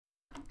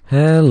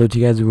Hello to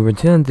you guys, we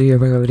returned to your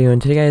regular video,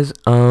 and today guys,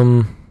 I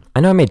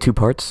know I made two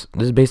parts.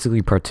 This is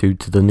basically part 2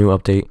 to the new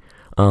update.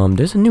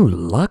 There's a new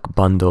luck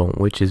bundle,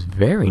 which is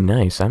very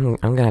nice. I'm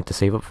gonna have to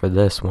save up for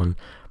this one,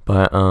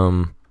 but,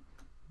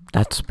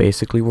 that's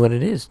basically what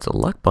it is. It's a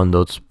luck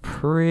bundle. It's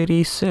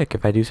pretty sick,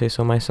 if I do say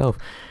so myself.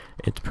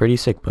 It's pretty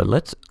sick, but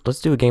let's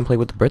do a gameplay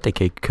with the birthday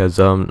cake, because,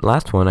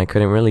 last one I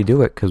couldn't really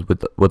do it, because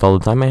with all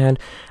the time I had,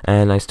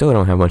 and I still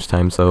don't have much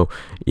time, so,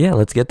 yeah,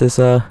 let's get this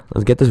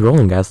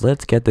rolling, guys.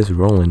 Let's get this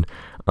rolling.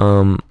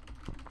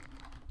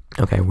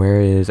 Okay,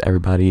 where is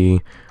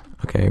everybody?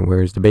 Okay,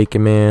 where's the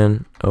bacon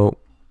man? Oh,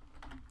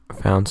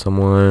 found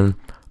someone.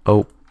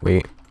 Oh,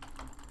 wait.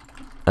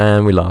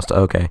 And we lost.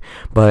 Okay,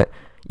 but,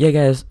 yeah,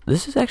 guys,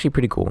 this is actually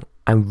pretty cool.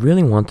 I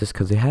really want this,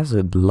 because it has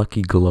a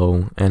lucky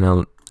glow,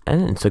 and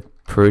it's a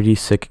pretty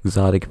sick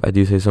exotic, if I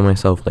do say so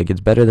myself. Like, it's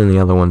better than the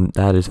other one,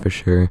 that is for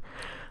sure.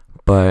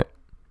 But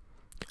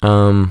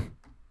how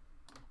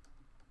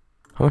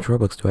much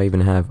Robux do I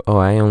even have? Oh,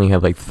 I only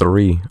have like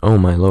 3. Oh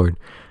my lord.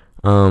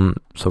 So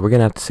we're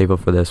gonna have to save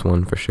up for this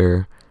one for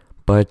sure.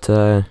 But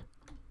yeah,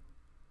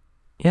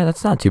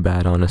 that's not too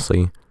bad,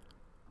 honestly.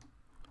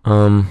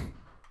 Would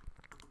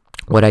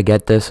I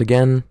get this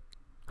again?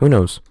 Who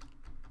knows?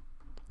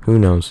 Who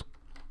knows?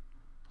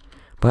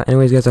 But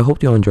anyways, guys, I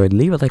hope you all enjoyed.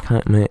 Leave a like,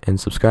 comment, and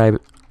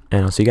subscribe,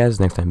 and I'll see you guys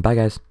next time. Bye,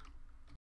 guys.